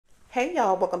Hey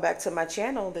y'all, welcome back to my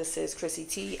channel. This is Chrissy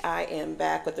T. I am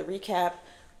back with a recap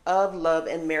of Love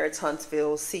and Marriage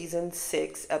Huntsville Season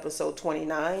 6, Episode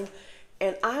 29.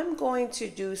 And I'm going to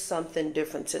do something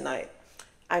different tonight.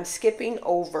 I'm skipping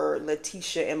over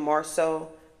Latisha and Marsau.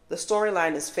 The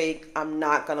storyline is fake. I'm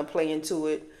not going to play into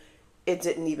it. It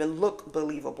didn't even look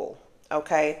believable.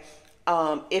 Okay?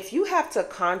 If you have to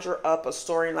conjure up a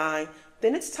storyline,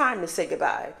 then it's time to say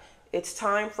goodbye. It's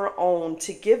time for OWN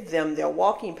to give them their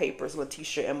walking papers,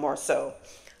 Latisha and Marsau.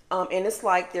 And it's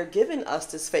like they're giving us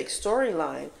this fake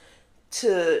storyline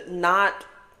to not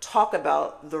talk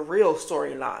about the real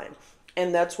storyline.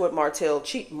 And that's what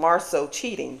Marsau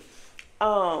cheating.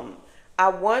 I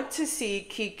want to see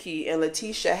Keke and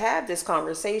Latisha have this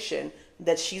conversation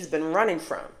that she's been running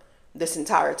from this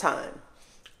entire time.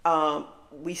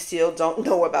 We still don't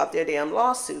know about their damn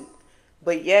lawsuit.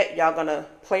 But yet y'all gonna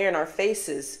play in our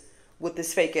faces with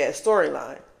this fake ass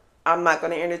storyline. I'm not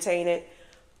going to entertain it.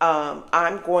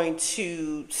 I'm going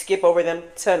to skip over them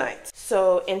tonight.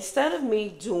 So instead of me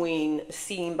doing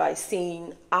scene by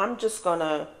scene, I'm just going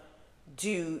to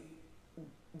do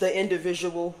the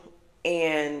individual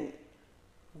and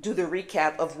do the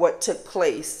recap of what took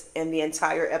place in the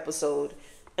entire episode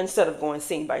instead of going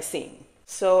scene by scene.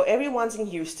 So everyone's in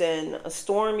Houston.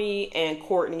 Stormi and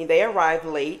Courtney, they arrived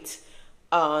late.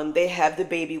 They have the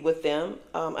baby with them.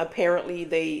 Apparently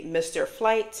they missed their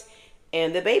flight,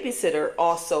 and the babysitter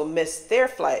also missed their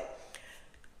flight.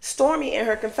 Stormi in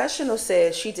her confessional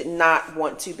says she did not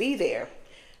want to be there.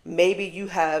 Maybe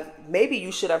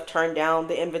you should have turned down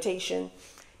the invitation.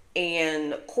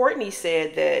 And Courtney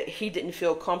said that he didn't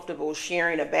feel comfortable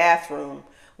sharing a bathroom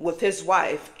with his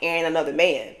wife and another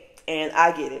man. And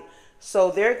I get it.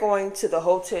 So they're going to the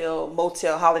hotel,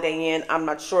 motel, Holiday Inn. I'm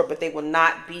not sure, but they will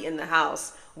not be in the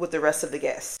house with the rest of the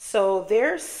guests. So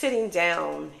they're sitting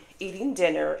down, eating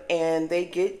dinner, and they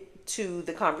get to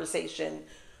the conversation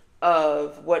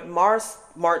of what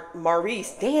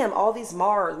Maurice, damn, all these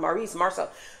Maurice, Marsau.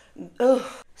 Ugh.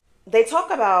 They talk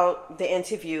about the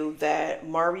interview that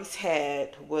Maurice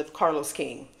had with Carlos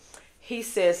King. He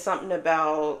says something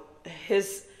about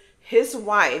his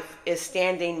wife is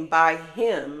standing by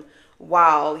him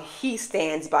while he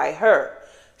stands by her.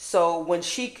 So when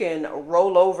she can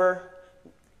roll over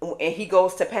and he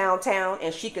goes to Pound Town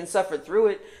and she can suffer through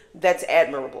it, that's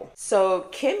admirable. So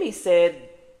Kimmi said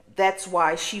that's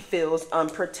why she feels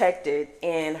unprotected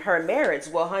in her marriage.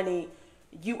 Well, honey,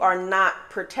 you are not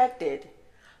protected.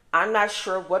 I'm not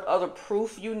sure what other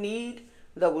proof you need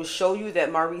that will show you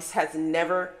that Maurice has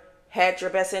never had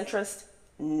your best interest.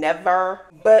 Never.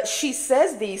 But she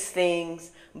says these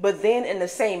things, but then in the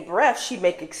same breath, she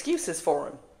makes excuses for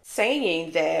him,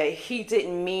 saying that he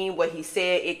didn't mean what he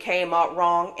said, it came out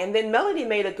wrong. And then Melody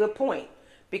made a good point,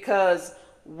 because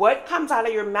what comes out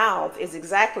of your mouth is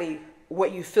exactly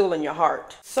what you feel in your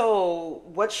heart. So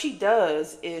what she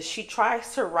does is she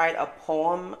tries to write a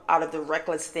poem out of the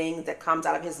reckless things that comes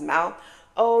out of his mouth.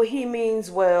 Oh, he means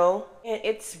well. And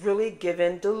it's really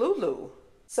given Delulu.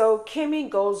 So Kimmi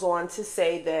goes on to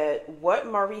say that what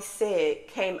Maurice said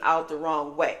came out the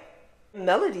wrong way.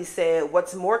 Melody said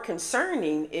what's more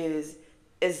concerning is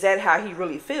that how he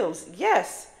really feels?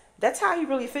 Yes, that's how he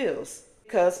really feels.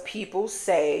 Because people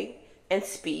say and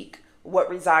speak what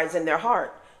resides in their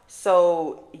heart.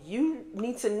 So you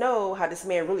need to know how this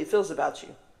man really feels about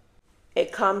you.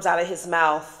 It comes out of his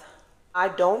mouth. I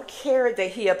don't care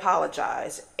that he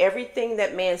apologized. Everything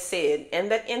that man said in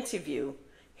that interview,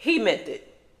 he meant it.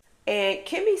 And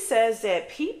Kimmi says that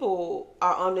people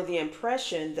are under the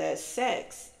impression that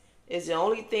sex is the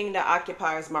only thing that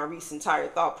occupies Maurice's entire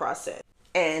thought process.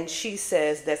 And she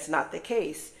says that's not the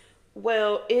case.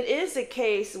 Well, it is the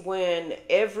case when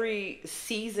every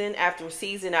season after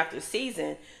season after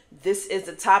season, this is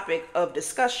the topic of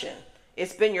discussion.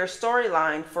 It's been your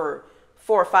storyline for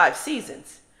 4 or 5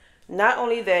 seasons. Not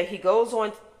only that, he goes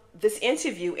on this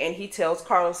interview and he tells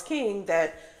Carlos King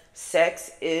that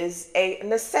sex is a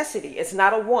necessity. It's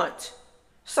not a want.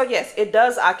 So yes, it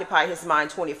does occupy his mind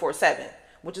 24/7,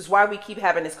 which is why we keep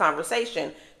having this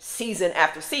conversation season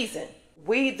after season.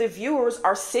 We, the viewers,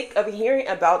 are sick of hearing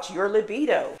about your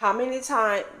libido. How many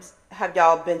times have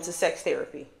y'all been to sex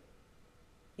therapy?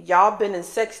 Y'all been in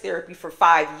sex therapy for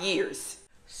 5 years.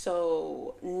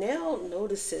 So Nell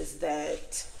notices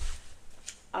that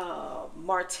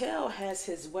Martell has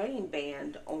his wedding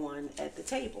band on at the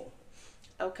table.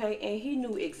 Okay, and he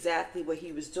knew exactly what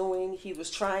he was doing. He was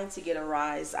trying to get a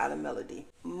rise out of Melody.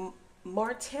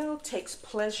 Martell takes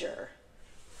pleasure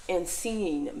in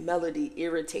seeing Melody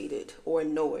irritated or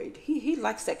annoyed. He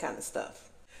likes that kind of stuff.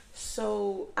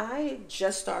 So I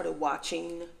just started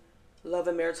watching Love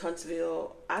and Marriage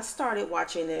Huntsville. I started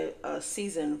watching it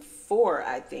season 4,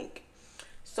 I think.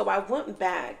 So I went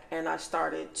back and I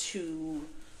started to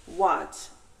watch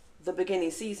the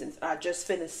beginning seasons. I just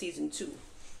finished season 2.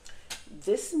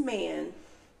 This man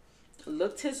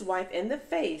looked his wife in the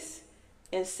face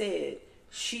and said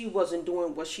she wasn't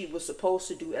doing what she was supposed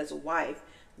to do as a wife.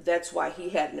 That's why he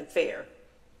had an affair.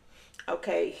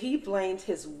 Okay, he blamed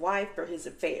his wife for his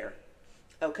affair.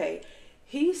 Okay,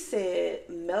 he said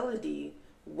Melody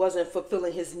wasn't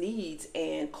fulfilling his needs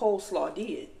and Coleslaw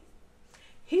did.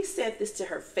 He said this to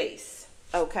her face.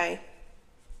 Okay,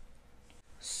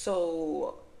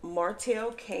 so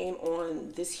Martell came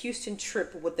on this Houston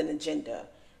trip with an agenda.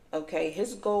 Okay,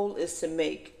 his goal is to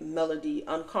make Melody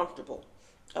uncomfortable.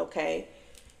 Okay,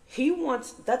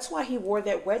 that's why he wore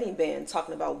that wedding band,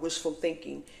 talking about wishful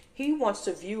thinking. He wants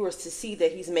the viewers to see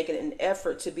that he's making an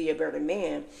effort to be a better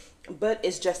man, but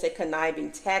it's just a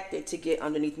conniving tactic to get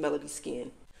underneath Melody's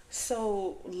skin.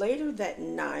 So later that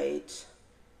night,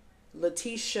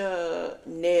 Latisha,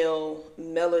 Nell,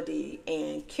 Melody,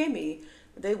 and Kimmi,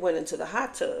 they went into the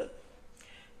hot tub.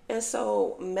 And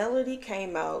so Melody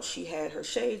came out, she had her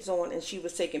shades on, and she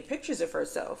was taking pictures of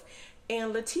herself.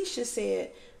 And Latisha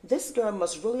said, this girl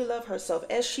must really love herself,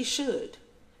 as she should.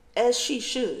 As she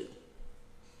should.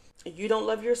 You don't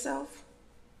love yourself?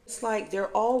 It's like they're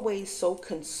always so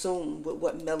consumed with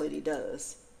what Melody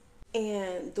does.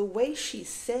 And the way she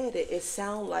said it, it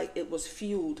sounded like it was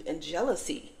fueled in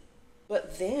jealousy.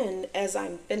 But then, as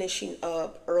I'm finishing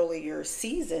up earlier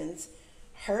seasons,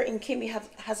 her and Kimmi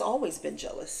has always been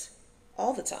jealous.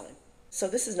 All the time. So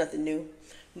this is nothing new.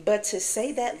 But to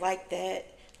say that like that,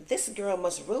 this girl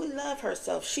must really love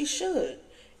herself. She should.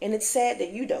 And it's sad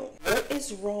that you don't. What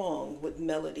is wrong with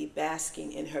Melody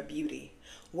basking in her beauty?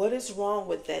 What is wrong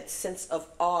with that sense of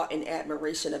awe and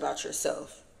admiration about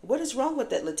yourself? What is wrong with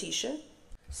that, Latisha?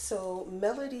 So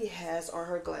Melody has on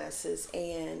her glasses,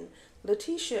 and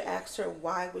Latisha asked her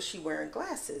why was she wearing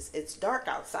glasses? It's dark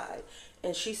outside.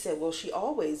 And she said, well, she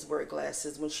always wears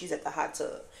glasses when she's at the hot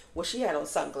tub. Well, she had on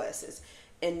sunglasses.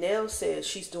 And Nell said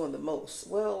she's doing the most.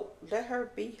 Well, let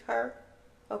her be her,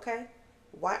 okay?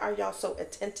 Why are y'all so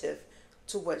attentive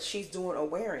to what she's doing or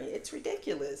wearing? It's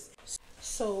ridiculous.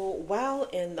 So while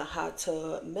in the hot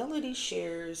tub, Melody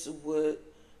shares with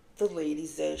the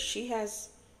ladies that she has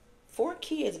 4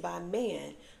 kids by a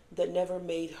man that never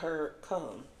made her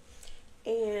come.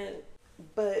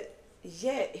 But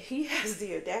yet he has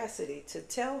the audacity to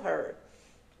tell her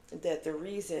that the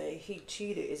reason he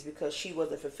cheated is because she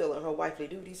wasn't fulfilling her wifely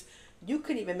duties. You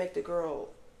couldn't even make the girl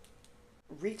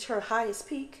reach her highest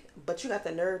peak, but you got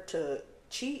the nerve to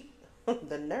cheat.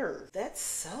 The nerve. That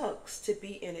sucks, to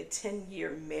be in a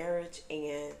 10-year marriage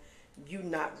and you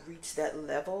not reach that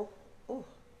level. Oh,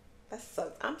 that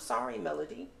sucks. I'm sorry,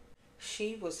 Melody.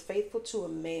 She was faithful to a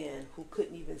man who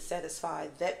couldn't even satisfy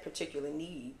that particular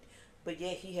need, but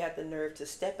yet he had the nerve to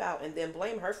step out and then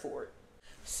blame her for it.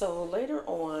 So later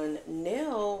on,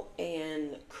 Nell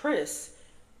and Chris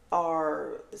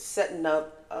are setting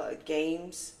up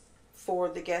games for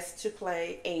the guests to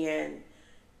play, and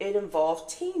it involved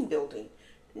team building.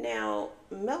 Now,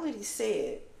 Melody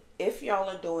said, if y'all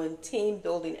are doing team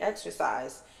building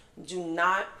exercise, do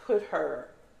not put her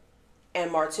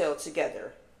and Martell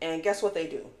together. And guess what they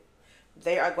do?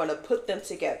 They are going to put them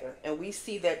together. And we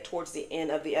see that towards the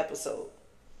end of the episode.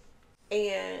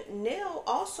 And Nell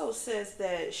also says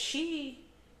that she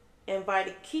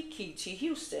invited Keke to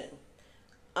Houston,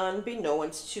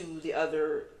 unbeknownst to the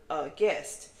other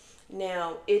guest.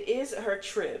 Now, it is her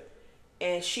trip,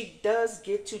 and she does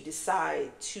get to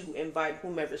decide to invite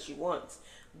whomever she wants.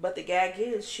 But the gag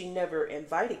is she never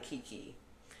invited Keke.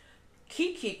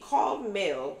 Keke called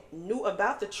Mel, knew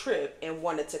about the trip, and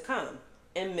wanted to come.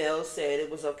 And Mel said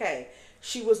it was okay.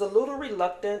 She was a little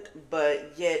reluctant,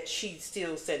 but yet she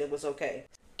still said it was okay.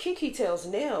 Keke tells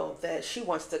Nell that she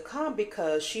wants to come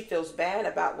because she feels bad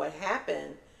about what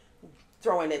happened,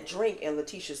 throwing that drink in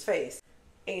Latisha's face.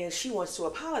 And she wants to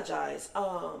apologize.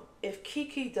 If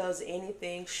Keke does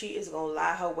anything, she is going to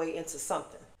lie her way into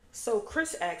something. So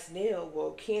Chris asks Nell,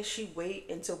 well, can't she wait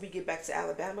until we get back to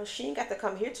Alabama? She ain't got to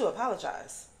come here to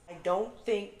apologize. I don't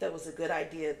think that was a good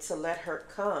idea to let her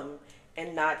come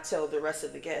and not tell the rest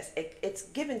of the guests. It's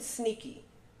given sneaky.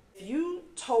 If you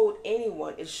told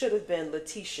anyone, it should have been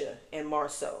Latisha and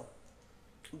Marsau.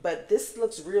 But this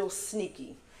looks real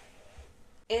sneaky.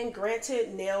 And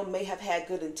granted, Nell may have had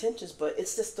good intentions, but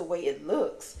it's just the way it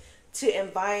looks. To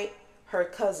invite her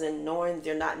cousin knowing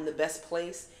they're not in the best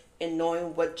place and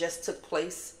knowing what just took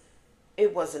place,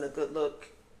 it wasn't a good look.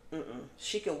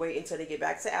 She can wait until they get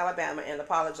back to Alabama and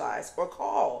apologize or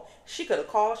call. She could have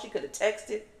called, she could have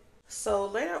texted. So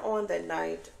later on that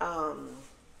night,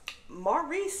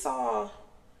 Maurice saw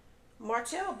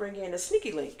Martell bring in a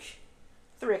sneaky link,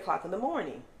 3 o'clock in the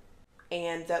morning.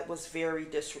 And that was very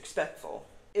disrespectful.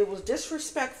 It was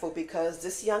disrespectful because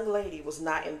this young lady was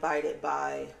not invited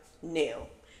by Nell.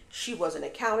 She wasn't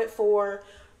accounted for.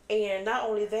 And not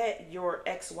only that, your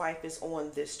ex-wife is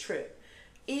on this trip.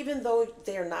 Even though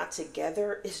they're not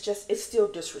together, it's still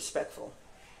disrespectful.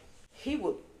 He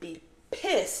would be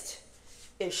pissed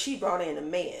if she brought in a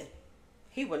man.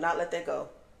 He would not let that go.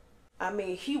 I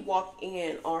mean, he walked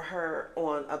in on her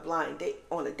on a blind date,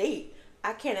 on a date.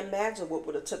 I can't imagine what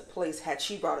would have took place had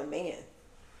she brought a man.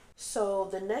 So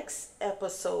the next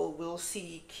episode, we'll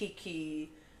see Keke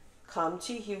come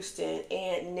to Houston,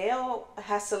 and Nell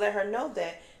has to let her know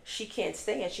that she can't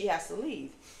stay and she has to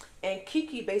leave. And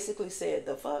Keke basically said,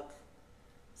 "The fuck?"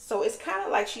 So it's kind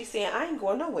of like she's saying, "I ain't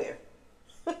going nowhere."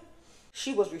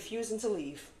 She was refusing to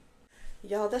leave.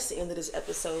 Y'all, that's the end of this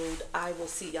episode. I will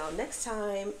see y'all next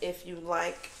time. If you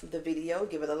like the video,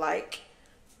 give it a like.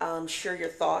 Share your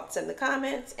thoughts in the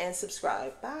comments and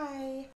subscribe. Bye.